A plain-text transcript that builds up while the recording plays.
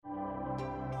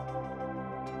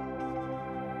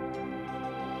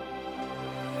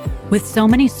With so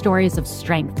many stories of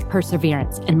strength,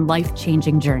 perseverance, and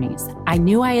life-changing journeys, I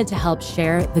knew I had to help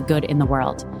share the good in the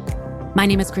world. My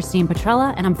name is Christine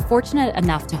Petrella, and I'm fortunate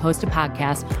enough to host a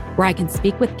podcast where I can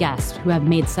speak with guests who have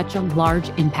made such a large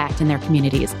impact in their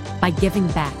communities by giving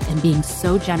back and being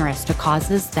so generous to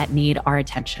causes that need our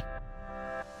attention.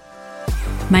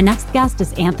 My next guest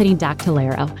is Anthony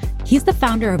Doctolero. He's the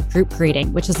founder of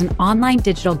GroupGreeting, which is an online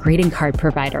digital greeting card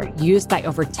provider used by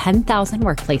over 10,000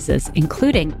 workplaces,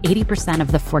 including 80%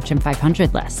 of the Fortune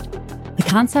 500 list. The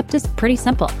concept is pretty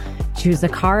simple. Choose a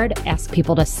card, ask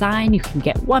people to sign. You can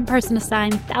get one person to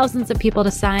sign, thousands of people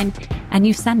to sign, and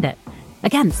you send it.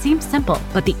 Again, seems simple,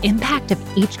 but the impact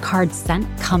of each card sent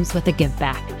comes with a give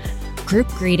back.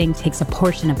 GroupGreeting takes a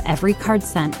portion of every card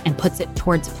sent and puts it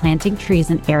towards planting trees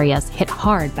in areas hit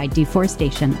hard by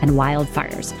deforestation and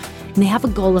wildfires. And they have a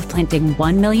goal of planting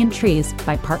 1 million trees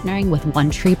by partnering with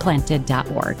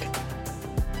onetreeplanted.org.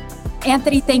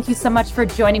 Anthony, thank you so much for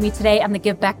joining me today on the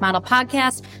Give Back Model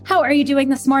podcast. How are you doing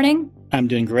this morning? I'm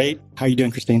doing great. How are you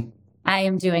doing, Christine? I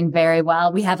am doing very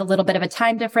well. We have a little bit of a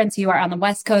time difference. You are on the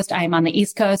West Coast. I am on the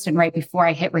East Coast. And right before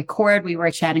I hit record, we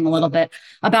were chatting a little bit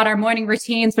about our morning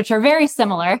routines, which are very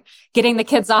similar. Getting the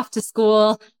kids off to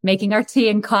school, making our tea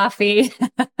and coffee.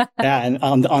 Yeah. And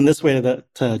on this way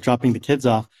to dropping the kids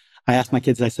off, I asked my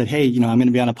kids, I said, hey, I'm going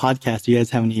to be on a podcast. Do you guys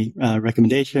have any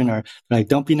recommendation? Or like,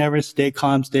 don't be nervous, stay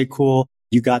calm, stay cool.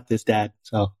 You got this, Dad.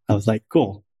 So I was like,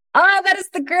 cool. Oh, that is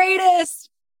the greatest.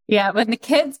 Yeah, when the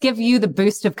kids give you the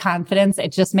boost of confidence,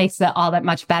 it just makes it all that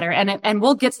much better. And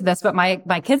we'll get to this, but my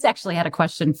kids actually had a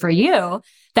question for you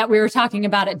that we were talking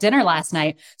about at dinner last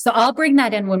night. So I'll bring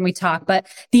that in when we talk. But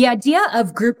the idea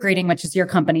of GroupGreeting, which is your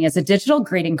company, is a digital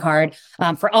greeting card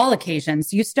for all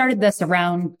occasions. You started this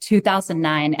around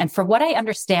 2009. And for what I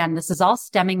understand, this is all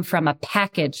stemming from a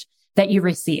package that you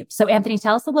received. So Anthony,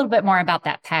 tell us a little bit more about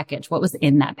that package. What was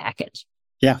in that package?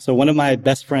 Yeah. So one of my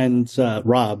best friends,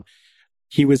 Rob,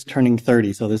 he was turning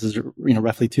 30. So this is,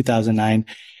 roughly 2009.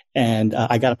 And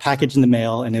I got a package in the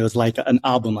mail and it was like an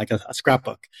album, like a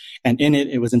scrapbook. And in it,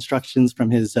 it was instructions from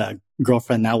his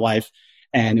girlfriend, now wife.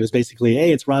 And it was basically,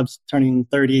 hey, it's Rob's turning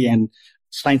 30 and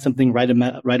sign something, write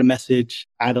a message,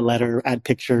 add a letter, add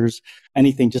pictures,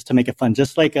 anything just to make it fun.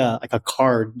 Just like a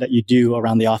card that you do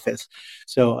around the office.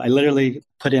 So I literally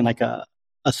put in like a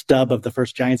stub of the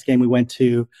first Giants game we went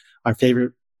to. Our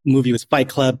favorite movie was Fight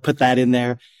Club, put that in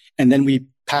there. And then we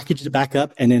packaged it back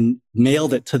up and then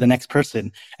mailed it to the next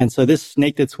person. And so this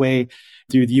snaked its way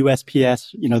through the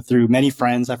USPS, through many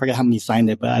friends. I forget how many signed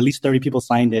it, but at least 30 people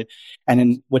signed it. And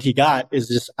then what he got is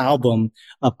this album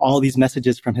of all these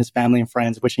messages from his family and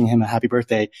friends wishing him a happy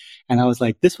birthday. And I was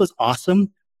like, this was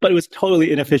awesome, but it was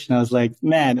totally inefficient. I was like,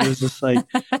 man, it was just like,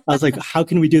 I was like, how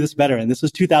can we do this better? And this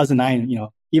was 2009.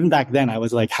 Even back then I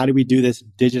was like, how do we do this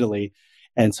digitally?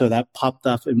 And so that popped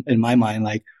up in my mind,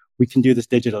 like, we can do this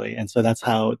digitally. And so that's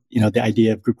how, the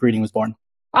idea of GroupGreeting was born.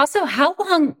 Also, how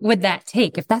long would that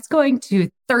take if that's going to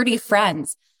 30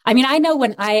 friends? I mean, I know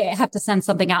when I have to send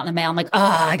something out in the mail, I'm like,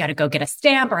 I got to go get a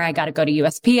stamp or I got to go to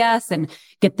USPS and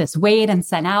get this weighed and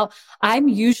sent out. I'm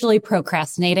usually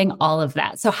procrastinating all of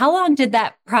that. So how long did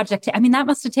that project take? I mean, that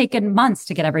must have taken months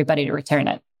to get everybody to return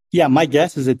it. Yeah, my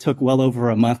guess is it took well over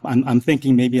a month. I'm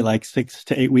thinking maybe like 6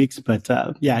 to 8 weeks, but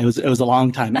yeah, it was a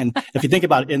long time. And if you think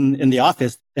about it in the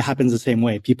office, it happens the same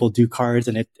way. People do cards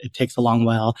and it takes a long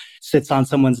while, sits on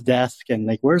someone's desk and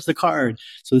like, where's the card?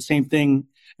 So the same thing.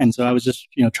 And so I was just,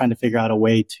 trying to figure out a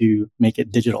way to make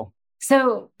it digital.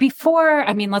 So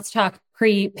let's talk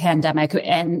pre-pandemic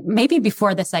and maybe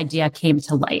before this idea came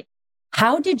to light.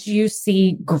 How did you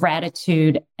see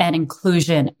gratitude and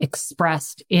inclusion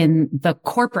expressed in the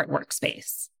corporate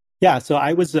workspace? Yeah, so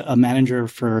I was a manager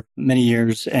for many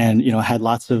years and, had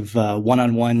lots of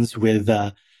one-on-ones with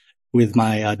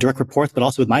my direct reports, but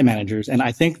also with my managers. And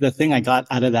I think the thing I got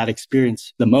out of that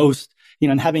experience the most,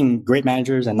 and having great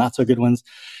managers and not so good ones,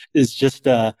 is just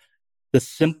the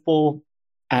simple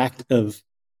act of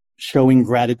showing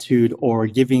gratitude or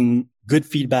giving good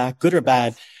feedback, good or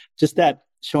bad, just that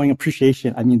showing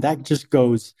appreciation. I mean, that just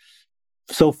goes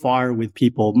so far with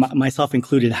people, myself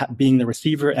included, being the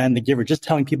receiver and the giver, just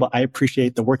telling people I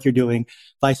appreciate the work you're doing,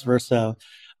 vice versa.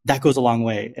 That goes a long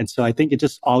way. And so I think it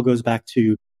just all goes back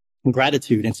to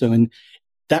gratitude. And so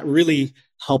that really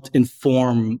helped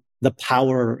inform the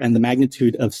power and the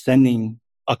magnitude of sending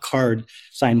a card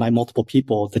signed by multiple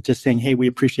people that just saying, hey, we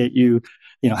appreciate you,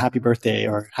 happy birthday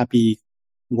or happy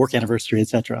work anniversary,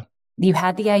 etc. you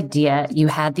had the idea, you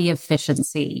had the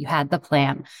efficiency, you had the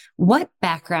plan. What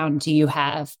background do you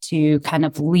have to kind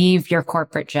of leave your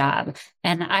corporate job?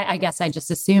 And I guess I just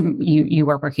assume you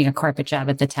were working a corporate job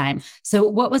at the time. So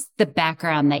what was the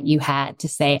background that you had to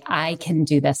say, I can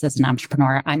do this as an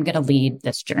entrepreneur? I'm going to lead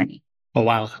this journey. Oh,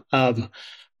 wow.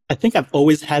 I think I've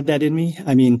always had that in me.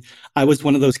 I mean, I was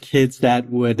one of those kids that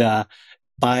would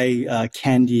buy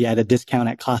candy at a discount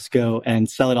at Costco and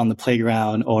sell it on the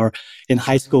playground. Or in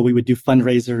high school, we would do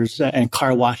fundraisers and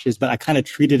car washes, but I kind of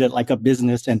treated it like a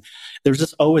business. And there was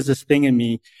just always this thing in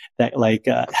me that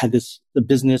had the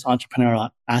business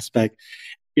entrepreneurial aspect.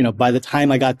 By the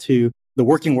time I got to the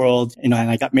working world, and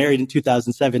I got married in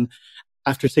 2007,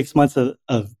 after 6 months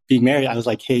of being married, I was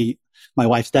like, hey, my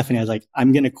wife, Stephanie, I was like,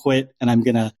 I'm going to quit and I'm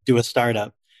going to do a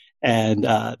startup. And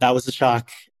that was a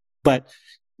shock. But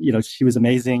she was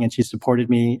amazing and she supported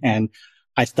me. And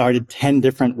I started 10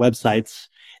 different websites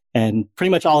and pretty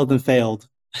much all of them failed.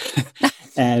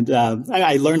 And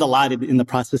I learned a lot in the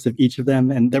process of each of them.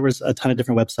 And there was a ton of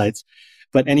different websites.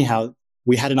 But anyhow,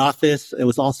 we had an office. It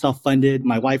was all self-funded.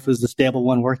 My wife was the stable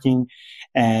one working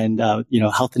and,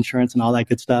 health insurance and all that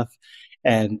good stuff.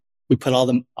 And we put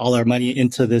all our money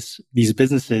into these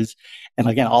businesses. And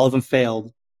again, all of them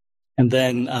failed. And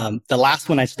then the last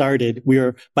one I started,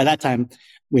 by that time,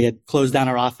 we had closed down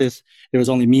our office. There was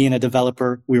only me and a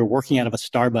developer. We were working out of a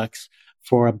Starbucks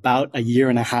for about a year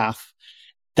and a half.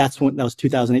 That was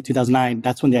 2008, 2009.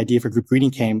 That's when the idea for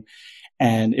GroupGreeting came.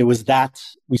 And it was that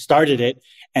we started it.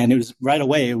 And it was right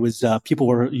away. It was people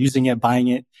were using it, buying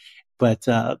it. But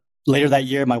later that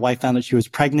year, my wife found that she was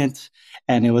pregnant.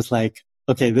 And it was like,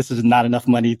 okay, this is not enough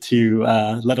money to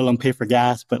let alone pay for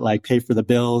gas, but pay for the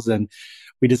bills. And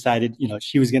we decided,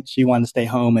 she wanted to stay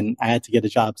home and I had to get a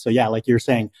job. So yeah, like you were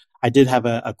saying, I did have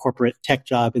a corporate tech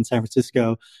job in San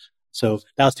Francisco. So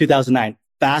that was 2009.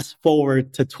 Fast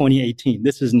forward to 2018.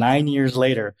 This is 9 years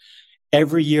later.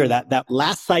 Every year that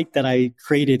last site that I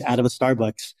created out of a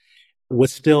Starbucks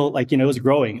was still it was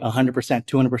growing 100%,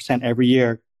 200% every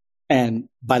year. And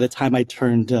by the time I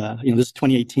turned, this is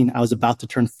 2018, I was about to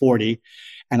turn 40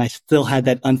 and I still had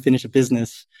that unfinished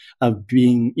business of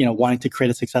being, wanting to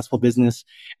create a successful business.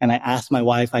 And I asked my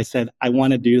wife, I said, I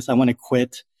want to do this. I want to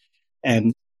quit.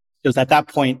 And it was at that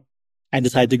point I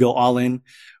decided to go all in.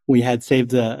 We had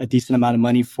saved a decent amount of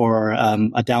money for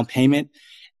a down payment.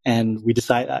 And we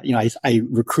decided, I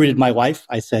recruited my wife.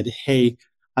 I said, hey,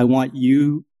 I want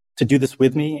you to do this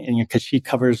with me. And because she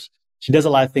does a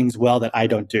lot of things well that I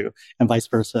don't do and vice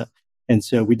versa. And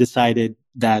so we decided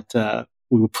that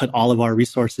we would put all of our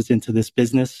resources into this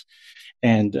business.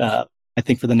 And I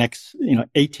think for the next,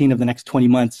 18 of the next 20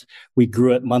 months, we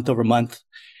grew it month over month.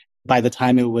 By the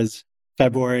time it was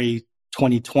February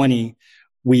 2020,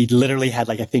 we literally had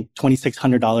I think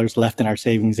 $2,600 left in our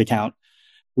savings account.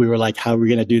 We were like, how are we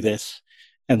going to do this?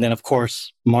 And then of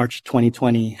course, March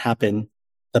 2020 happened,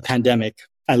 the pandemic.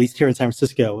 At least here in San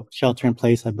Francisco, shelter in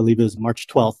place, I believe it was March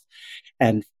 12th.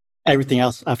 And everything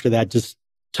else after that just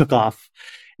took off.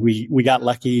 We got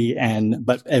lucky.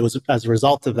 But it was as a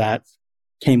result of that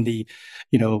came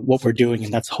what we're doing.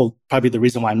 And that's probably the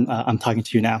reason why I'm talking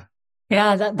to you now.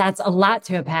 Yeah, that's a lot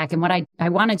to unpack. And what I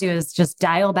want to do is just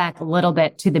dial back a little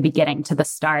bit to the beginning, to the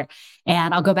start.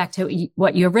 And I'll go back to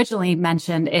what you originally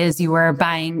mentioned is you were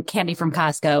buying candy from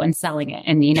Costco and selling it.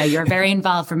 And, you're very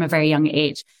involved from a very young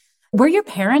age. Were your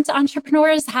parents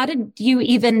entrepreneurs? How did you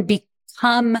even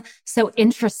become so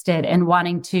interested in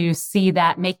wanting to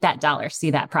make that dollar,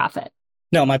 see that profit?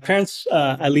 No, my parents,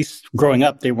 at least growing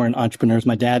up, they weren't entrepreneurs.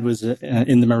 My dad was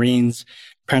in the Marines.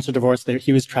 Parents are divorced.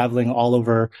 He was traveling all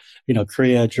over,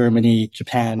 Korea, Germany,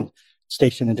 Japan,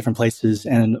 stationed in different places.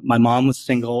 And my mom was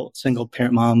single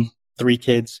parent mom, 3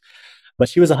 kids, but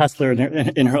she was a hustler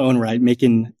in her own right,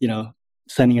 making,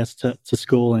 sending us to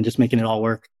school and just making it all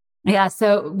work. Yeah.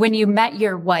 So when you met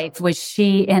your wife, was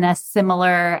she in a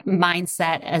similar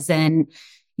mindset as in,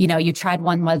 you tried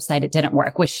one website, it didn't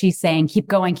work? Was she saying, keep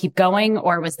going?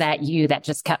 Or was that you that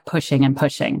just kept pushing and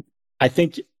pushing? I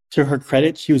think to her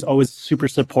credit, she was always super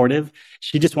supportive.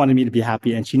 She just wanted me to be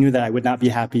happy. And she knew that I would not be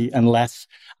happy unless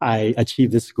I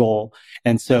achieved this goal.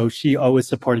 And so she always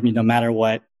supported me no matter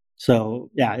what. So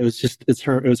yeah, it was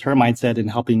her mindset in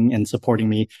helping and supporting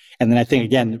me. And then I think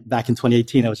again, back in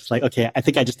 2018, I was just like, okay, I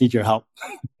think I just need your help.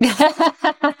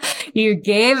 You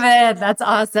gave it. That's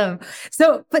awesome.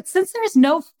 So, but since there's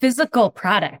no physical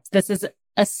product, this is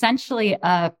essentially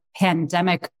a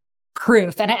pandemic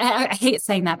proof. And I hate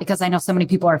saying that because I know so many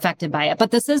people are affected by it, but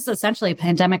this is essentially a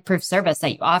pandemic proof service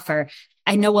that you offer.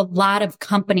 I know a lot of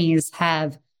companies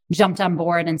have jumped on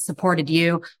board and supported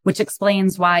you, which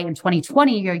explains why in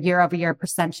 2020, your year-over-year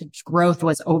percentage growth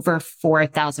was over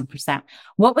 4,000%.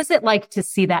 What was it like to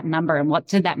see that number, and what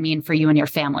did that mean for you and your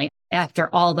family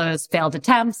after all those failed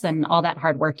attempts and all that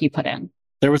hard work you put in?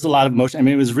 There was a lot of emotion. I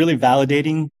mean, it was really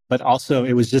validating, but also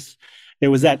it was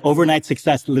that overnight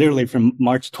success, literally from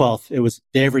March 12th. It was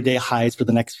day-over-day highs for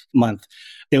the next month.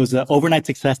 It was an overnight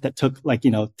success that took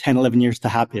 10, 11 years to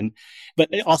happen. But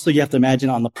also you have to imagine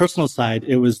on the personal side,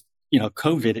 it was,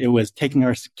 COVID. It was taking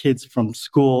our kids from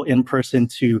school in person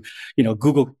to,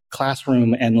 Google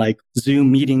Classroom and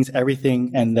Zoom meetings,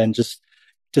 everything. And then just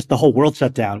the whole world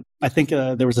shut down. I think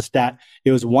there was a stat.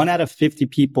 It was 1 out of 50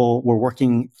 people were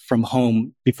working from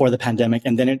home before the pandemic.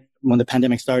 And then when the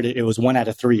pandemic started, it was 1 out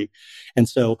of 3. And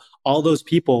so all those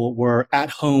people were at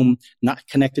home, not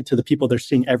connected to the people they're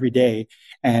seeing every day.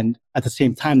 And at the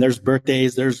same time, there's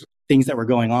birthdays, there's things that were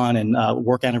going on and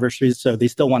work anniversaries. So they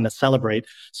still wanted to celebrate.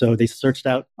 So they searched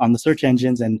out on the search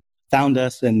engines and found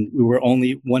us. And we were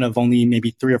one of only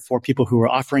maybe 3 or 4 people who were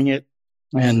offering it.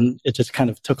 And it just kind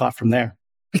of took off from there.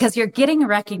 Because you're getting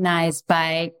recognized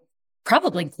by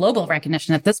probably global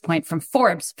recognition at this point from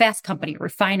Forbes, Fast Company,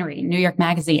 Refinery, New York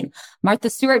Magazine,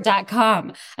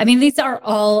 MarthaStewart.com. I mean, these are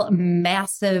all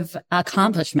massive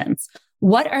accomplishments.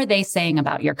 What are they saying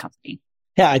about your company?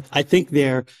 Yeah, I think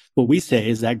what we say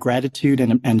is that gratitude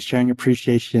and sharing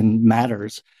appreciation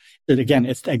matters. But again,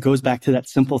 it goes back to that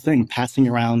simple thing, passing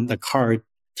around the card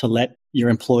to let your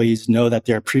employees know that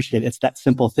they're appreciated. It's that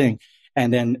simple thing.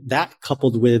 And then that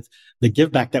coupled with the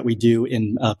give back that we do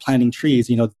in planting trees,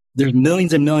 there's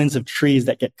millions and millions of trees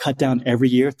that get cut down every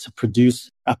year to produce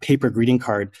a paper greeting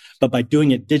card. But by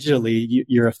doing it digitally,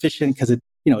 you're efficient because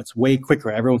it's way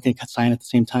quicker. Everyone can sign at the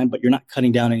same time, but you're not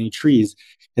cutting down any trees.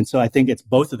 And so I think it's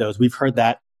both of those. We've heard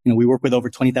that, we work with over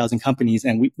 20,000 companies,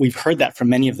 and we've heard that from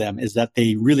many of them is that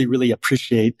they really, really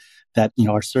appreciate that,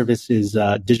 our service is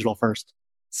digital first.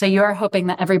 So you're hoping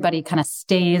that everybody kind of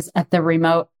stays at the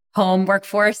remote home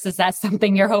workforce. Is that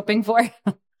something you're hoping for?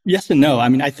 Yes and no. I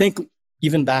mean, I think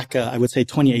even back, I would say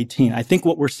 2018, I think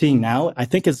what we're seeing now,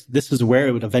 this is where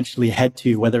it would eventually head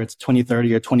to, whether it's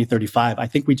 2030 or 2035. I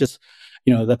think we just,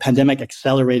 the pandemic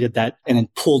accelerated that and then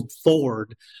pulled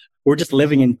forward. We're just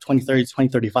living in 2030,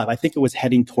 2035. I think it was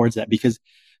heading towards that because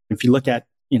if you look at,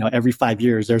 every 5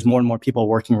 years, there's more and more people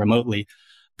working remotely.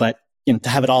 But, to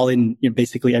have it all in,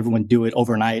 basically everyone do it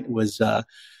overnight was,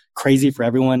 crazy for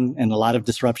everyone and a lot of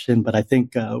disruption, but I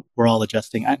think we're all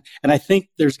adjusting. And I think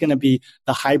there's going to be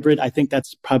the hybrid. I think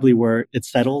that's probably where it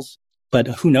settles, but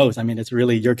who knows? I mean, it's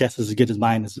really your guess is as good as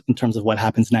mine in terms of what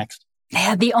happens next.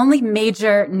 Yeah, the only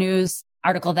major news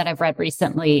article that I've read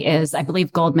recently is I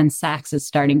believe Goldman Sachs is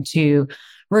starting to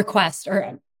request,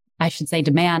 or I should say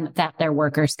demand, that their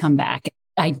workers come back.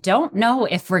 I don't know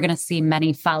if we're going to see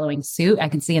many following suit. I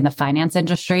can see in the finance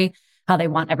industry how they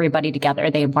want everybody together.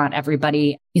 They want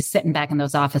everybody sitting back in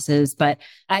those offices. But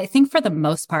I think for the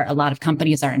most part, a lot of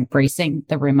companies are embracing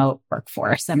the remote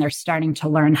workforce and they're starting to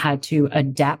learn how to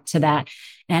adapt to that.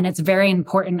 And it's very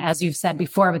important, as you've said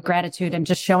before, with gratitude and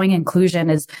just showing inclusion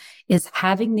is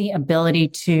having the ability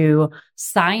to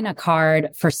sign a card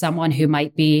for someone who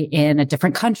might be in a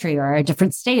different country or a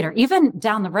different state or even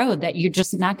down the road that you're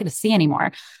just not going to see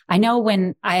anymore. I know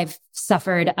when I've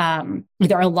suffered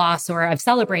either a loss or I've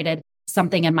celebrated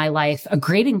something in my life, a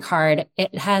greeting card,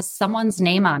 it has someone's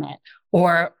name on it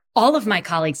or all of my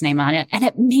colleagues' name on it. And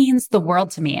it means the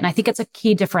world to me. And I think it's a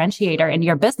key differentiator in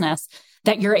your business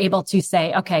that you're able to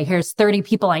say, okay, here's 30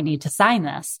 people I need to sign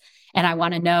this. And I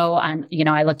want to know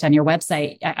I looked on your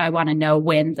website. I want to know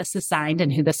when this is signed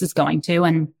and who this is going to.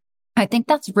 And I think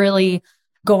that's really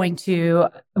going to,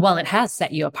 it has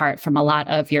set you apart from a lot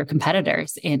of your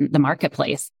competitors in the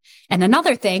marketplace. And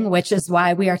another thing, which is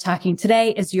why we are talking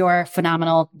today, is your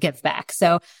phenomenal give back.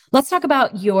 So let's talk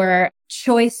about your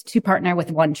choice to partner with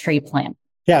One Tree Plant.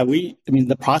 Yeah,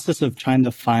 the process of trying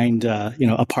to find,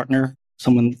 a partner,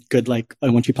 someone good like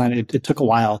One Tree Plant, it took a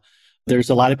while. There's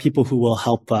a lot of people who will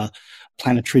help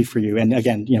plant a tree for you. And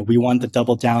again, we wanted to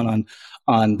double down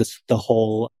on the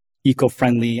whole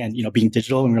eco-friendly and, being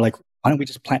digital. And we're like, why don't we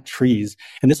just plant trees?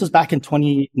 And this was back in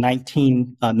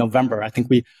 2019, November. I think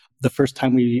the first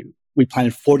time we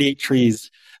planted 48 trees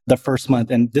the first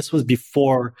month. And this was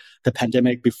before the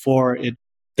pandemic, before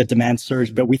the demand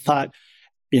surged. But we thought,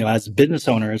 as business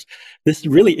owners, this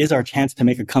really is our chance to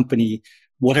make a company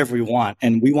whatever we want.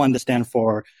 And we wanted to stand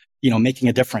for, making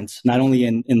a difference, not only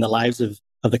in the lives of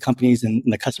of the companies and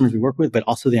the customers we work with, but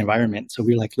also the environment. So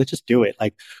we're like, let's just do it.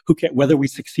 Like, who cares whether we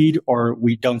succeed or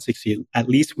we don't succeed? At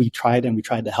least we tried, and we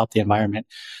tried to help the environment.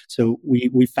 So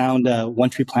we found One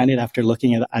Tree Planet after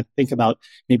looking at, I think, about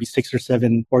maybe 6 or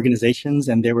 7 organizations,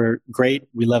 and they were great.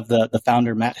 We love the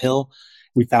founder, Matt Hill.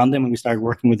 We found them and we started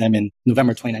working with them in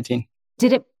November 2019.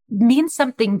 Did it mean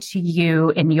something to you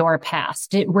in your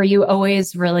past? Were you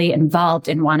always really involved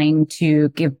in wanting to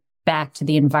give back to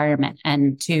the environment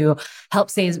and to help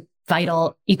save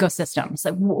vital ecosystems?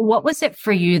 Like, what was it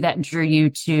for you that drew you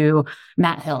to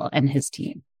Matt Hill and his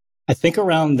team? I think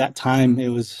around that time, it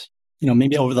was,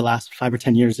 maybe over the last 5 or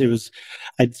 10 years,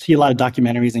 I'd see a lot of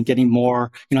documentaries and getting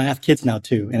more, I have kids now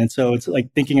too. And so it's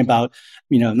like thinking about,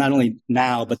 not only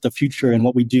now, but the future and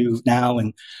what we do now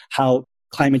and how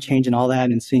climate change and all that,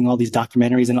 and seeing all these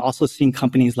documentaries, and also seeing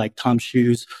companies like Tom's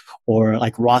Shoes or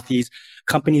like Rothy's,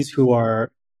 companies who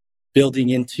are building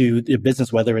into their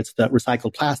business, whether it's the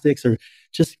recycled plastics or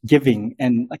just giving.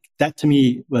 And like that to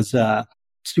me was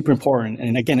super important.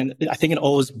 And again, I think it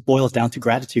always boils down to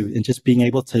gratitude and just being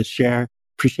able to share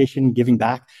appreciation, giving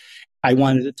back. I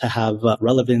wanted it to have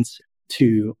relevance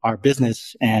to our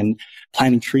business, and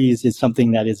planting trees is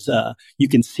something that is, you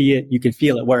can see it, you can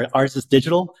feel it. Where ours is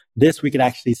digital, this we could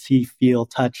actually see, feel,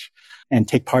 touch, and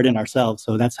take part in ourselves.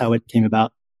 So that's how it came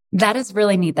about. That is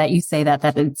really neat that you say that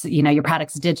it's, your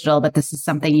product's digital, but this is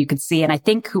something you could see. And I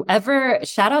think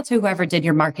shout out to whoever did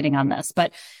your marketing on this,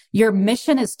 but your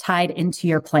mission is tied into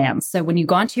your plans. So when you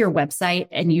go onto your website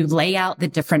and you lay out the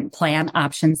different plan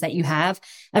options that you have,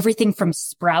 everything from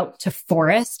sprout to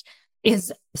forest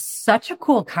is such a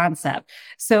cool concept.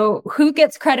 So who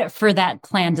gets credit for that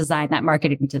plan design, that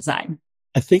marketing design?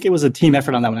 I think it was a team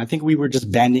effort on that one. I think we were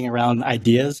just banding around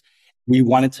ideas. We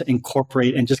wanted to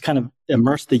incorporate and just kind of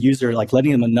immerse the user, like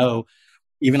letting them know,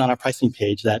 even on our pricing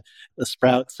page, that the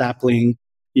sprout, sapling,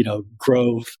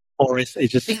 grove, forest,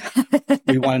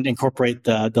 we wanted to incorporate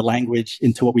the language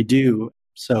into what we do.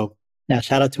 So yeah,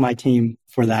 shout out to my team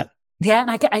for that. Yeah.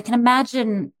 And I can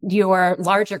imagine your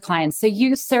larger clients. So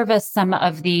you service some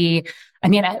of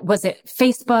was it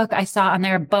Facebook? I saw on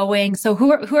there, Boeing. So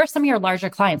who are some of your larger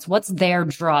clients? What's their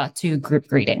draw to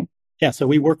GroupGreeting? Yeah. So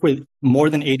we work with more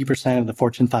than 80% of the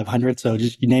Fortune 500. So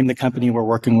just you name the company, we're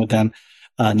working with them.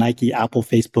 Nike, Apple,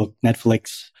 Facebook,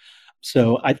 Netflix.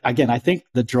 So I think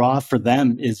the draw for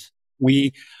them is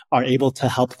we are able to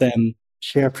help them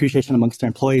share appreciation amongst their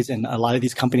employees. And a lot of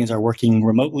these companies are working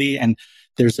remotely. And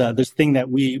there's thing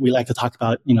that we like to talk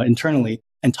about, internally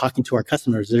and talking to our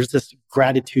customers. There's this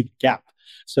gratitude gap.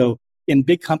 So in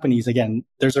big companies, again,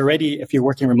 there's already, if you're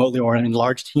working remotely or in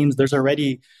large teams,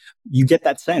 you get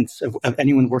that sense of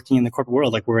anyone working in the corporate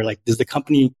world. Like, we're like, does the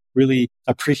company really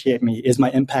appreciate me? Is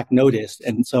my impact noticed?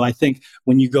 And so I think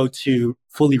when you go to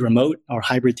fully remote or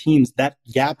hybrid teams, that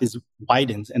gap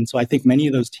widens. And so I think many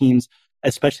of those teams,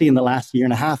 especially in the last year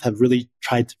and a half, have really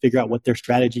tried to figure out what their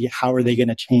strategy, how are they going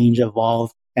to change,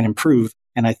 evolve, and improve.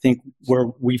 And I think where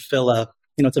we fill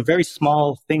it's a very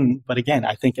small thing, but again,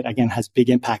 I think it has big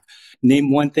impact.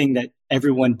 Name one thing that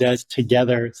everyone does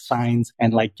together, signs,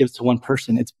 and gives to one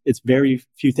person. It's very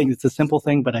few things. It's a simple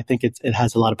thing, but I think it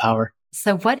has a lot of power.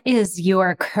 So what is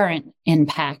your current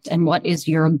impact and what is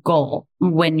your goal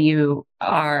when you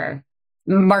are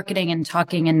marketing and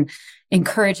talking and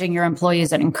encouraging your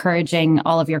employees and encouraging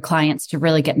all of your clients to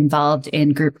really get involved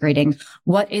in GroupGreeting?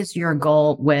 What is your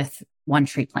goal with One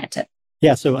Tree Planted?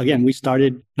 Yeah. So again, we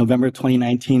started November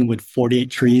 2019 with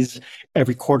 48 trees.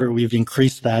 Every quarter, we've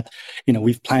increased that.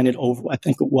 We've planted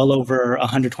well over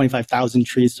 125,000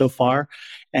 trees so far.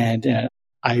 And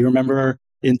I remember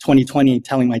in 2020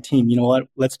 telling my team, you know what,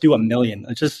 let's do 1 million.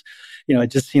 It just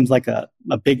seems like a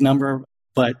big number,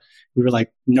 but we were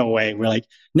like, no way. We're like,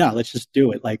 no, let's just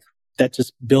do it. Like that,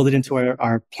 just build it into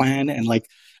our plan. And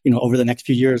over the next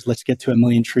few years, let's get to 1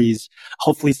 million trees,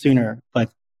 hopefully sooner.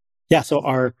 But yeah, so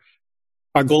our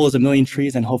goal is 1 million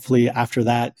trees, and hopefully after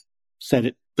that,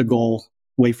 the goal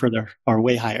way further or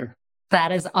way higher.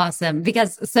 That is awesome.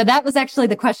 So that was actually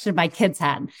the question my kids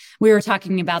had. We were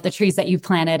talking about the trees that you've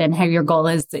planted and how your goal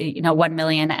is, 1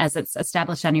 million as it's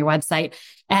established on your website.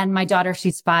 And my daughter,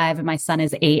 she's 5 and my son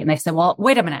is 8. And they said, well,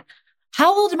 wait a minute.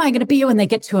 How old am I going to be when they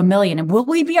get to 1 million? And will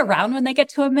we be around when they get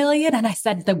to 1 million? And I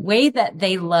said, the way that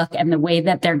they look and the way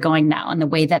that they're going now and the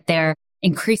way that they're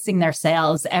increasing their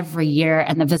sales every year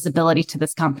and the visibility to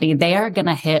this company, they are going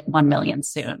to hit 1 million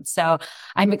soon. So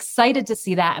I'm excited to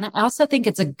see that. And I also think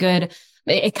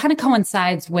it kind of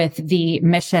coincides with the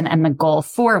mission and the goal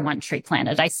for One Tree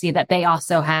Planted. I see that they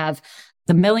also have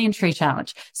the Million Tree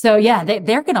Challenge. So yeah,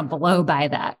 they're going to blow by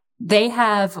that. They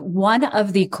have one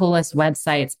of the coolest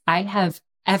websites I have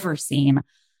ever seen.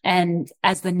 And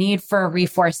as the need for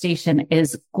reforestation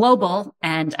is global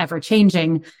and ever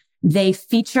changing, they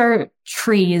feature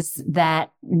trees that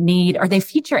need, or they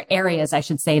feature areas, I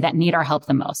should say, that need our help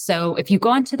the most. So if you go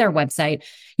onto their website,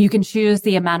 you can choose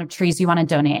the amount of trees you want to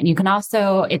donate. And you can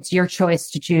also, it's your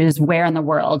choice to choose where in the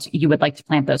world you would like to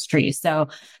plant those trees. So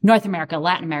North America,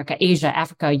 Latin America, Asia,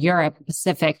 Africa, Europe,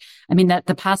 Pacific. I mean,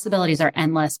 the possibilities are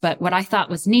endless. But what I thought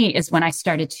was neat is when I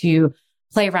started to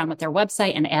play around with their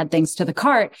website and add things to the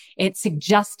cart, it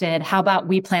suggested, how about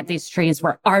we plant these trees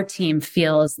where our team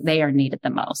feels they are needed the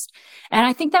most? And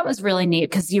I think that was really neat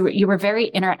because you were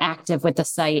very interactive with the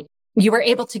site. You were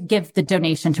able to give the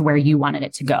donation to where you wanted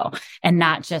it to go and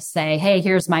not just say, hey,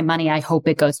 here's my money. I hope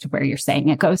it goes to where you're saying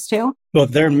it goes to. Well,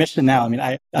 their mission now, I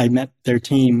mean, I met their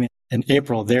team in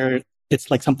April. It's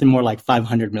like something more like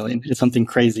 500 million. It's something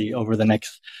crazy over the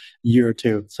next year or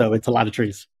two. So it's a lot of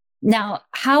trees. Now,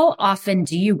 how often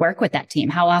do you work with that team?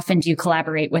 How often do you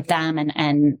collaborate with them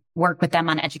and work with them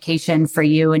on education for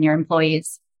you and your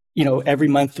employees? Every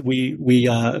month we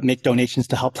make donations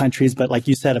to help plant trees. But like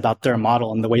you said about their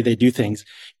model and the way they do things,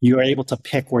 you are able to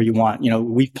pick where you want.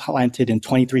 We've planted in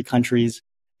 23 countries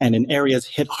and in areas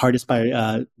hit hardest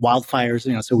by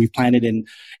wildfires. So we've planted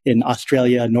in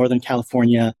Australia, Northern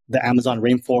California, the Amazon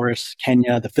rainforest,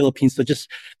 Kenya, the Philippines. So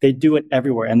they do it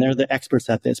everywhere, and they're the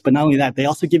experts at this. But not only that, they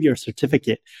also give you a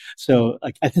certificate. So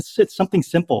it's something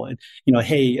simple.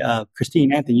 Hey,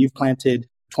 Christine, Anthony, you've planted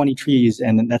 20 trees,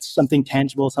 and that's something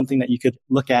tangible, something that you could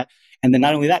look at. And then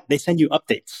not only that, they send you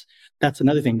updates. That's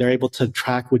another thing. They're able to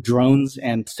track with drones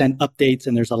and send updates,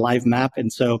 and there's a live map.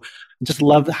 And so just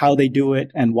love how they do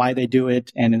it and why they do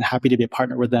it, and I'm happy to be a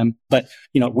partner with them. But,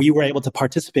 we were able to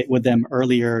participate with them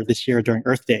earlier this year during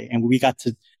Earth Day, and we got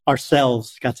to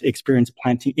experience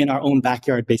planting in our own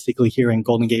backyard, basically here in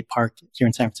Golden Gate Park here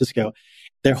in San Francisco.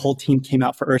 Their whole team came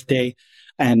out for Earth Day,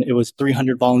 and it was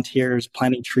 300 volunteers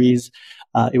planting trees.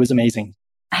 It was amazing.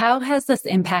 How has this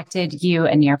impacted you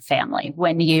and your family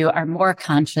when you are more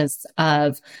conscious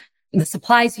of the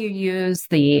supplies you use,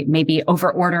 the maybe over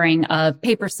ordering of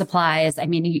paper supplies? I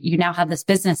mean, you now have this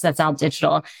business that's all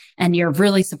digital, and you're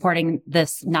really supporting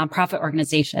this nonprofit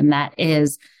organization that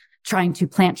is trying to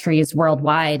plant trees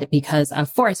worldwide because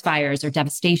of forest fires or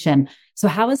devastation. So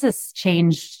how has this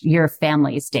changed your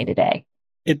family's day to day?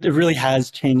 It really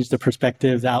has changed the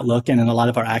perspective, the outlook, and in a lot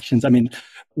of our actions. I mean,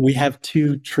 we have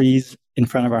 2 trees in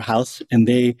front of our house, and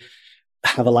they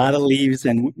have a lot of leaves,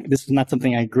 and this is not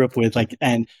something I grew up with.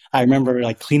 And I remember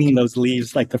cleaning those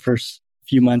leaves the first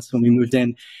few months when we moved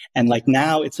in. And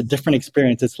now it's a different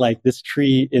experience. It's this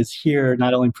tree is here,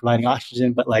 not only providing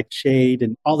oxygen, but shade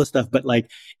and all this stuff. But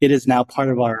it is now part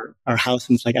of our house.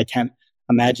 And it's I can't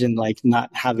imagine not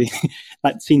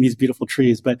seeing these beautiful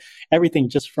trees, but everything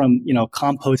just from,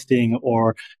 composting,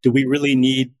 or do we really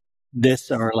need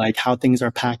this, or how things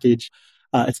are packaged.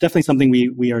 It's definitely something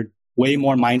we are way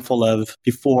more mindful of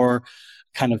before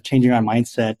kind of changing our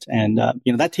mindset. And,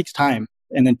 that takes time,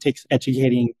 and then takes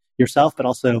educating yourself, but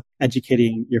also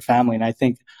educating your family.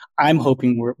 And I'm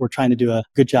hoping we're trying to do a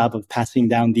good job of passing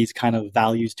down these kind of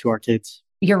values to our kids.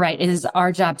 You're right. It is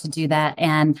our job to do that.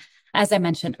 And as I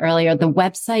mentioned earlier, the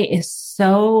website is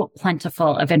so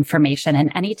plentiful of information.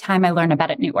 And anytime I learn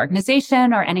about a new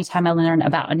organization, or anytime I learn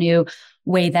about a new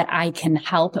way that I can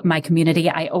help my community,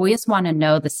 I always want to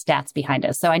know the stats behind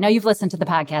it. So I know you've listened to the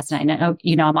podcast, and I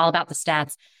know, I'm all about the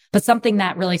stats, but something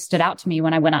that really stood out to me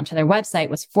when I went onto their website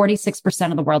was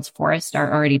 46% of the world's forests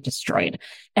are already destroyed.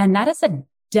 And that is a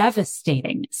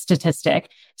devastating statistic.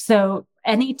 So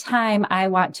anytime I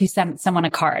want to send someone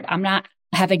a card, I'm not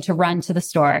having to run to the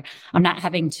store. I'm not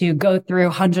having to go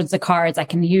through hundreds of cards. I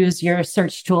can use your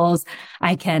search tools.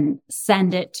 I can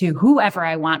send it to whoever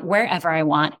I want, wherever I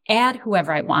want, add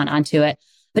whoever I want onto it.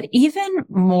 But even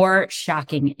more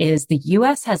shocking is the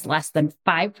US has less than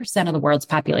 5% of the world's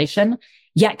population,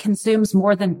 yet consumes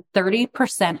more than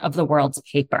 30% of the world's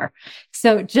paper.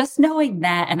 So just knowing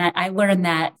that, and I learned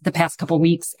that the past couple of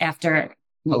weeks after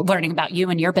learning about you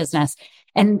and your business.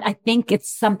 And I think it's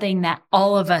something that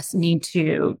all of us need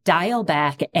to dial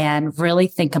back and really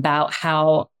think about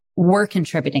how we're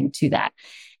contributing to that.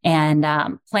 And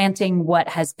planting what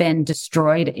has been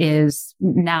destroyed is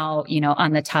now,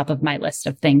 on the top of my list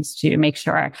of things to make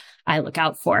sure I look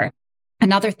out for.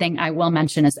 Another thing I will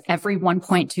mention is every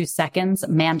 1.2 seconds,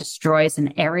 man destroys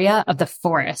an area of the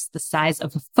forest the size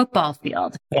of a football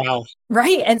field. Wow.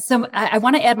 Right. And so I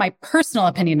want to add my personal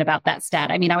opinion about that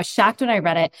stat. I mean, I was shocked when I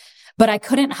read it, but I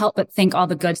couldn't help but think all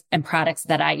the goods and products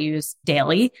that I use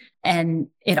daily, and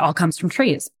it all comes from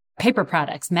trees. paper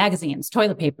products, magazines,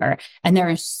 toilet paper, and there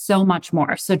is so much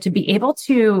more. So to be able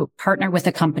to partner with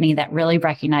a company that really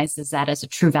recognizes that as a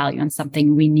true value and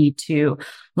something we need to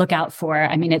look out for,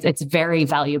 I mean, it's very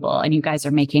valuable, and you guys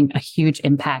are making a huge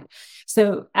impact.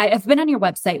 So I've been on your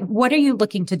website. What are you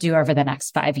looking to do over the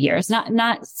next 5 years?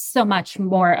 Not so much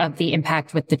more of the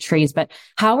impact with the trees, but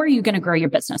how are you going to grow your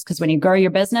business? Because when you grow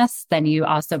your business, then you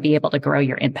also be able to grow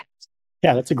your impact.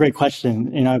 Yeah, that's a great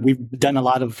question. We've done a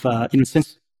lot of,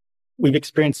 since we've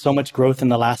experienced so much growth in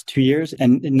the last 2 years,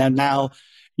 and now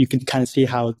you can kind of see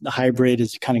how the hybrid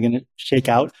is kind of going to shake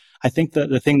out. I think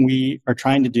the thing we are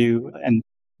trying to do and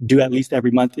do at least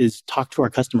every month is talk to our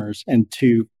customers, and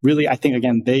to really, I think,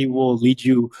 again, they will lead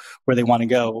you where they want to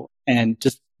go, and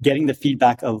just getting the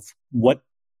feedback of what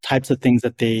types of things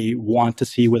that they want to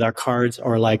see with our cards,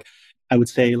 or like, I would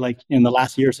say, like in the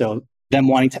last year or so, them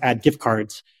wanting to add gift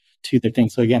cards to their thing.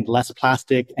 So again, less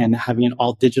plastic and having it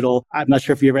all digital. I'm not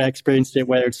sure if you ever experienced it,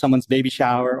 whether it's someone's baby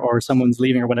shower or someone's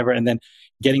leaving or whatever, and then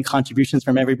getting contributions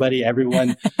from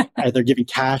everyone either giving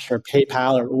cash or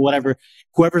PayPal or whatever.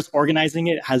 Whoever's organizing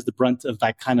it has the brunt of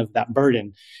that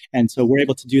burden. And so we're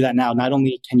able to do that now. Not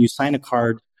only can you sign a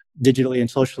card digitally and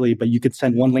socially, but you could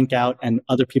send one link out and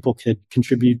other people could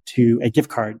contribute to a gift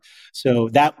card. So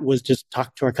that was just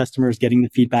talking to our customers, getting the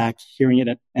feedback, hearing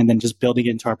it, and then just building it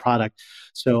into our product.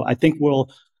 So I think we'll,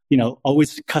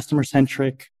 always customer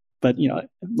centric, but,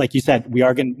 like you said, we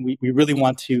really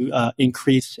want to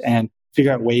increase and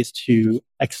figure out ways to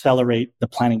accelerate the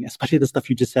planning, especially the stuff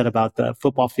you just said about the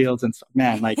football fields and stuff.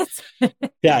 Man,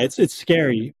 yeah, it's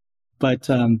scary, but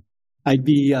I'd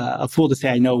be a fool to say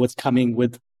I know what's coming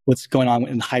with what's going on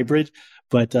in hybrid.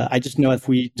 But I just know if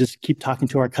we just keep talking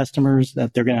to our customers,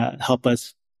 that they're going to help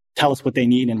us tell us what they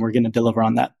need, and we're going to deliver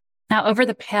on that. Now, over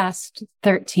the past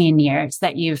 13 years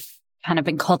that you've kind of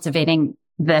been cultivating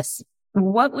this,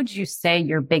 what would you say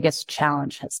your biggest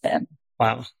challenge has been?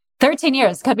 Wow. 13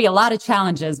 years could be a lot of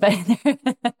challenges, but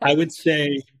I would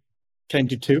say, can I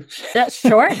do two?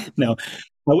 Sure. No,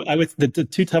 the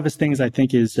two toughest things I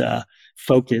think is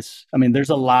focus. I mean, there's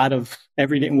a lot of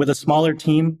everything with a smaller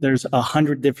team. There's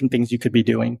 100 different things you could be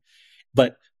doing,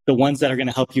 but the ones that are going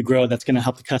to help you grow, that's going to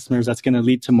help the customers, that's going to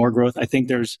lead to more growth, I think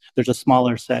there's a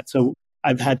smaller set. So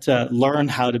I've had to learn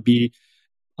how to be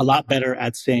a lot better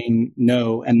at saying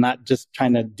no, and not just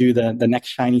trying to do the next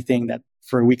shiny thing that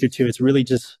for a week or two. It's really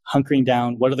just hunkering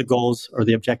down. What are the goals or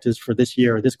the objectives for this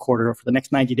year or this quarter or for the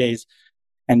next 90 days,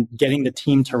 and getting the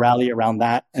team to rally around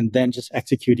that, and then just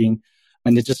executing,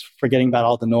 and just forgetting about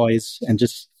all the noise and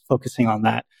just focusing on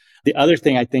that. The other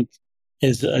thing I think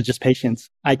is just patience.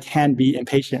 I can be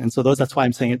impatient. And so that's why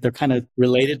I'm saying it. They're kind of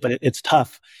related, but it's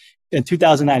tough. In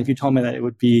 2009, if you told me that it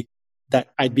would be that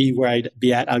I'd be where I'd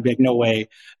be at, I'd be like, no way.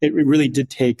 It really did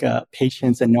take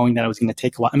patience and knowing that it was going to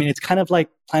take a while. I mean, it's kind of like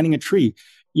planting a tree.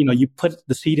 You put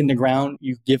the seed in the ground,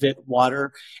 you give it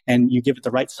water, and you give it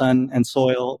the right sun and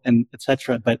soil and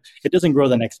etc. But it doesn't grow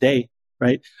the next day,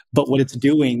 right? But what it's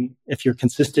doing, if you're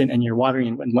consistent and you're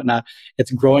watering and whatnot,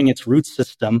 it's growing its root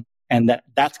system, and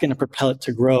that's going to propel it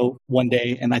to grow one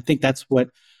day. And I think that's what,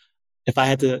 if I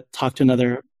had to talk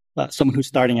to someone who's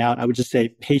starting out, I would just say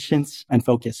patience and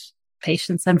focus.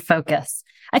 Patience and focus.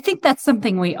 I think that's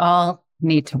something we all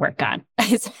need to work on.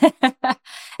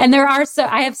 And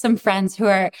I have some friends who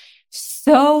are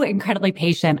so incredibly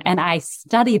patient, and I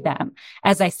study them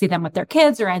as I see them with their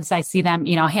kids, or as I see them,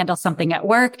 handle something at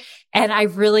work. And I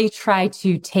really try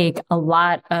to take a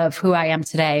lot of who I am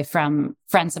today from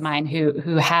friends of mine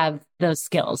who have those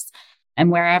skills. And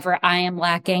wherever I am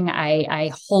lacking,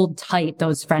 I hold tight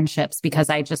those friendships because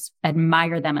I just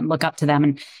admire them and look up to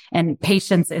them. And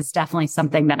patience is definitely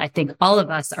something that I think all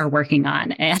of us are working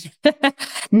on. And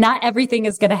not everything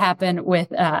is going to happen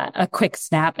with a quick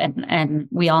snap. And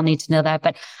we all need to know that.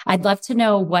 But I'd love to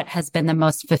know what has been the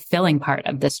most fulfilling part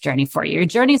of this journey for you. Your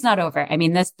journey's not over. I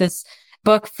mean, this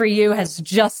book for you has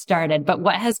just started, but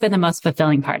what has been the most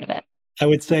fulfilling part of it? I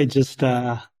would say just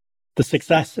the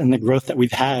success and the growth that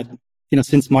we've had,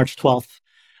 since March 12th,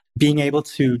 being able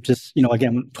to just,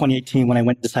 again, 2018, when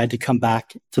I decided to come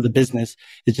back to the business,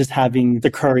 is just having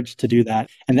the courage to do that,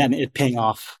 and then it paying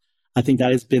off. I think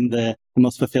that has been the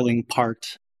most fulfilling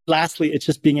part. Lastly, it's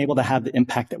just being able to have the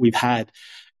impact that we've had.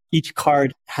 Each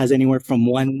card has anywhere from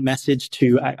one message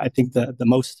to, I think the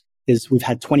most is we've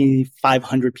had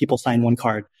 2,500 people sign one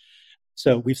card.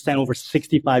 So we've sent over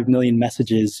 65 million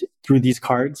messages through these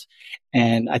cards.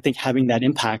 And I think having that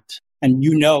impact, and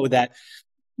that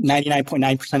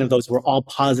 99.9% of those were all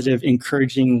positive,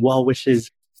 encouraging, well wishes,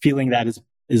 feeling that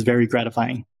is very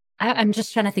gratifying. I'm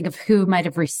just trying to think of who might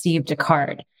have received a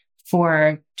card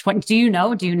for 20, do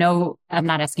you know, I'm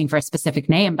not asking for a specific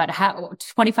name, but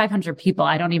 2,500 people.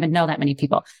 I don't even know that many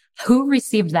people who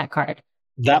received that card.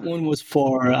 That one was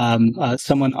for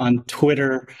someone on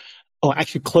Twitter. Oh,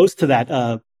 actually close to that.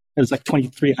 It was like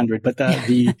 2,300, but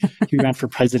he ran for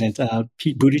president,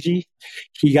 Pete Buttigieg.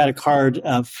 He got a card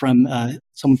from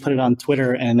someone put it on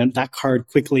Twitter, and then that card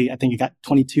quickly, I think it got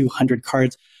 2,200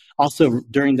 cards. Also,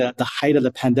 during the height of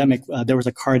the pandemic, there was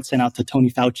a card sent out to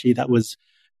Tony Fauci that was,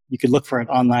 you could look for it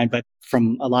online, but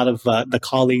from a lot of the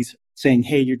colleagues saying,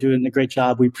 hey, you're doing a great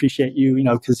job. We appreciate you,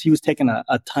 because he was taking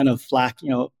a ton of flack,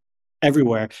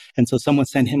 everywhere. And so someone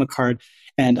sent him a card,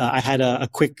 and I had a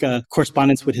quick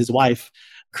correspondence with his wife,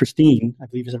 Christine, I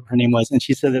believe her name was. And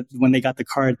she said that when they got the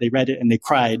card, they read it and they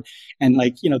cried. And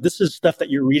this is stuff that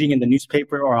you're reading in the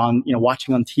newspaper or on,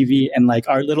 watching on TV. And like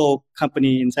our little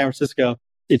company in San Francisco,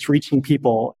 it's reaching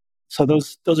people. So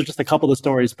those are just a couple of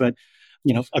stories, but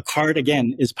a card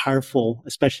again is powerful,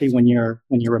 especially when you're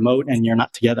remote and you're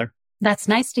not together. That's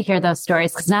nice to hear those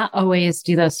stories, because not always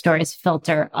do those stories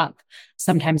filter up.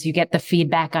 Sometimes you get the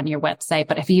feedback on your website,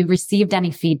 but if you received any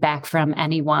feedback from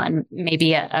anyone,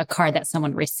 maybe a card that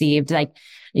someone received, like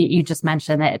you just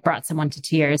mentioned that it brought someone to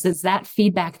tears, is that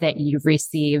feedback that you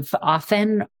receive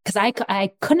often? Because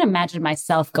I couldn't imagine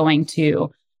myself going to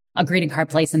a greeting card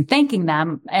place and thanking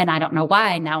them. And I don't know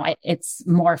why now it's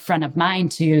more front of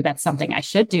mind to, that's something I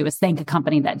should do, is thank a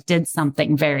company that did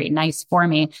something very nice for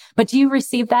me. But do you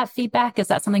receive that feedback? Is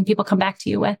that something people come back to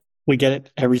you with? We get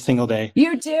it every single day.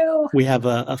 You do? We have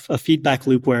a feedback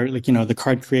loop where the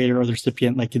card creator or the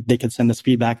recipient, they could send us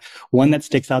feedback. One that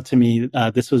sticks out to me,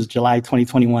 this was July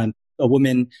 2021. A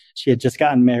woman, she had just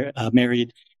gotten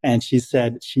married, and she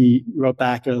said, she wrote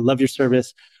back, I love your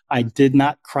service. I did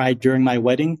not cry during my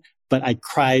wedding, but I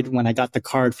cried when I got the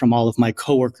card from all of my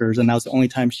coworkers. And that was the only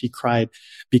time she cried,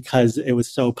 because it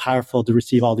was so powerful to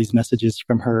receive all these messages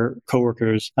from her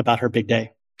coworkers about her big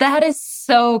day. That is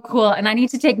so cool. And I need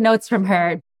to take notes from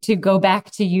her to go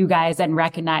back to you guys and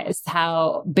recognize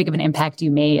how big of an impact you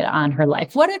made on her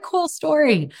life. What a cool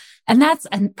story. And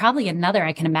probably another,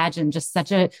 I can imagine, just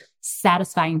such a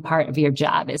satisfying part of your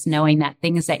job is knowing that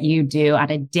things that you do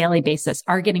on a daily basis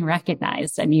are getting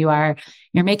recognized, and you're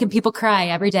making people cry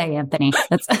every day, Anthony.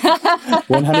 That's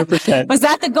 100%. Was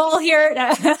that the goal here?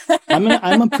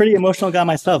 I'm a pretty emotional guy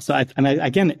myself. So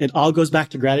again, it all goes back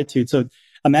to gratitude. So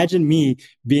imagine me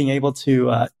being able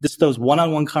to, those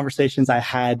one-on-one conversations I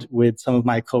had with some of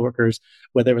my coworkers,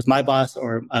 whether it was my boss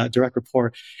or a direct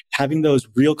report, having those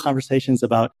real conversations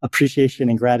about appreciation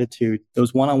and gratitude,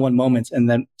 those one-on-one moments, and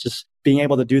then just being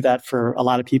able to do that for a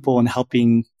lot of people and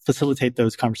helping facilitate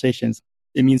those conversations.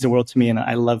 It means the world to me, and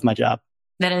I love my job.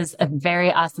 That is a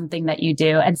very awesome thing that you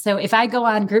do. And so if I go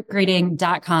on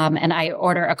GroupGreeting.com and I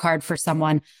order a card for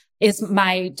someone, is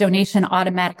my donation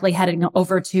automatically heading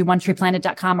over to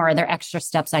OneTreePlanet.com, or are there extra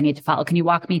steps I need to follow? Can you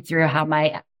walk me through how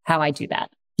I do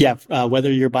that? Yeah.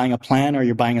 Whether you're buying a plan or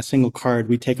you're buying a single card,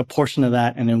 we take a portion of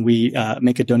that and then we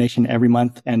make a donation every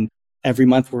month. And every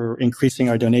month we're increasing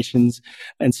our donations.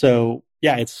 And so,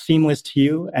 yeah, it's seamless to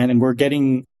you. And we're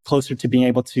getting closer to being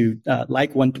able to,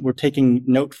 when we're taking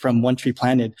note from One Tree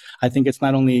Planet, I think it's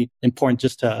not only important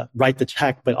just to write the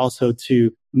check, but also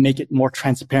to make it more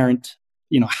transparent,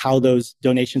 how those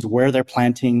donations, where they're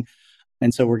planting.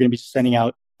 And so we're going to be sending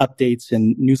out updates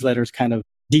and newsletters kind of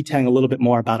detailing a little bit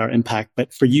more about our impact.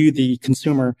 But for you, the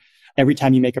consumer, every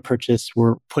time you make a purchase,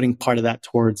 we're putting part of that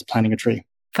towards planting a tree.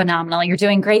 Phenomenal. You're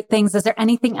doing great things. Is there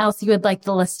anything else you would like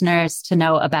the listeners to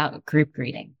know about Group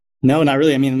Greeting? No, not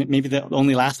really. I mean, maybe the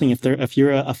only last thing, if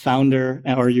you're a founder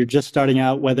or you're just starting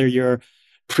out, whether you're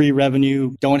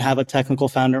pre-revenue, don't have a technical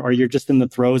founder, or you're just in the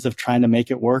throes of trying to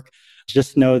make it work,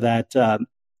 just know that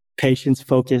patience,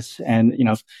 focus, and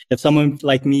if someone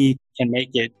like me can make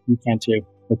it, you can too.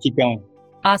 So keep going.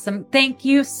 Awesome. Thank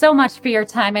you so much for your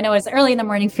time. I know it's early in the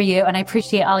morning for you, and I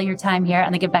appreciate all your time here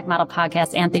on the Give Back Model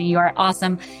podcast. Anthony, you are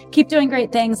awesome. Keep doing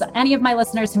great things. Any of my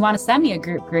listeners who want to send me a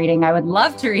group greeting, I would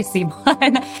love to receive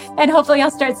one, and hopefully I'll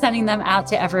start sending them out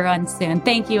to everyone soon.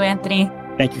 Thank you, Anthony.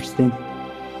 Thank you, Christine.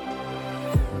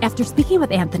 After speaking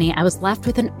with Anthony, I was left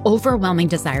with an overwhelming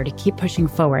desire to keep pushing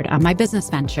forward on my business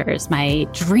ventures, my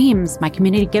dreams, my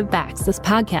community givebacks, this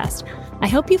podcast. I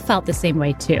hope you felt the same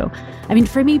way too. I mean,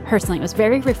 for me personally, it was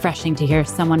very refreshing to hear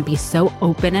someone be so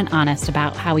open and honest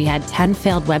about how he had 10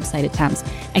 failed website attempts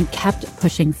and kept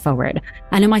pushing forward.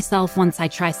 I know myself, once I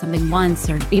try something once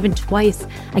or even twice,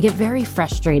 I get very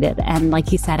frustrated. And like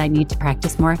he said, I need to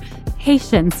practice more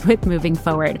patience with moving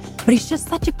forward. But he's just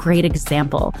such a great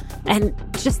example. And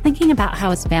just thinking about how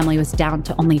his family was down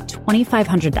to only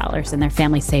 $2,500 in their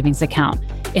family savings account,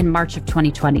 in March of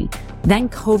 2020. Then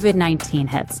COVID-19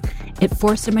 hits. It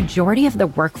forced a majority of the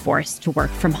workforce to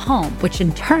work from home, which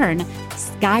in turn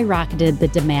skyrocketed the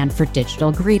demand for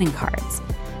digital greeting cards.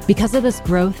 Because of this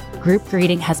growth,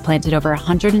 GroupGreeting has planted over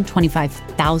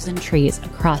 125,000 trees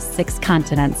across 6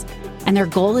 continents, and their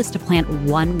goal is to plant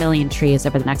 1 million trees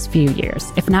over the next few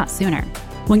years, if not sooner.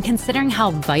 When considering how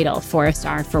vital forests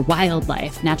are for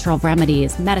wildlife, natural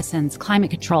remedies, medicines, climate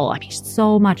control,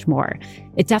 so much more,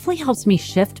 it definitely helps me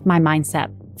shift my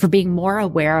mindset for being more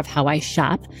aware of how I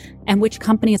shop and which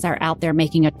companies are out there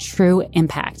making a true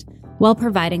impact while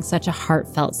providing such a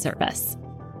heartfelt service.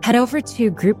 Head over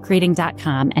to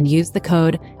groupgreeting.com and use the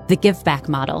code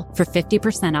TheGiveBackModel for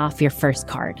 50% off your first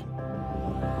card.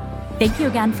 Thank you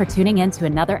again for tuning in to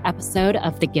another episode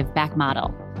of The Give Back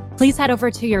Model. Please head over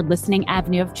to your listening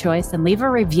avenue of choice and leave a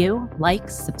review,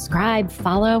 like, subscribe,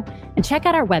 follow, and check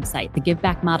out our website,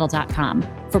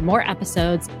 thegivebackmodel.com, for more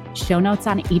episodes, show notes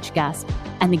on each guest,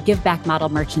 and the Give Back Model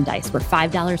merchandise, where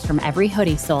 $5 from every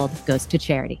hoodie sold goes to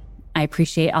charity. I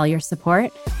appreciate all your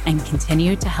support and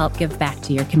continue to help give back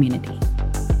to your community.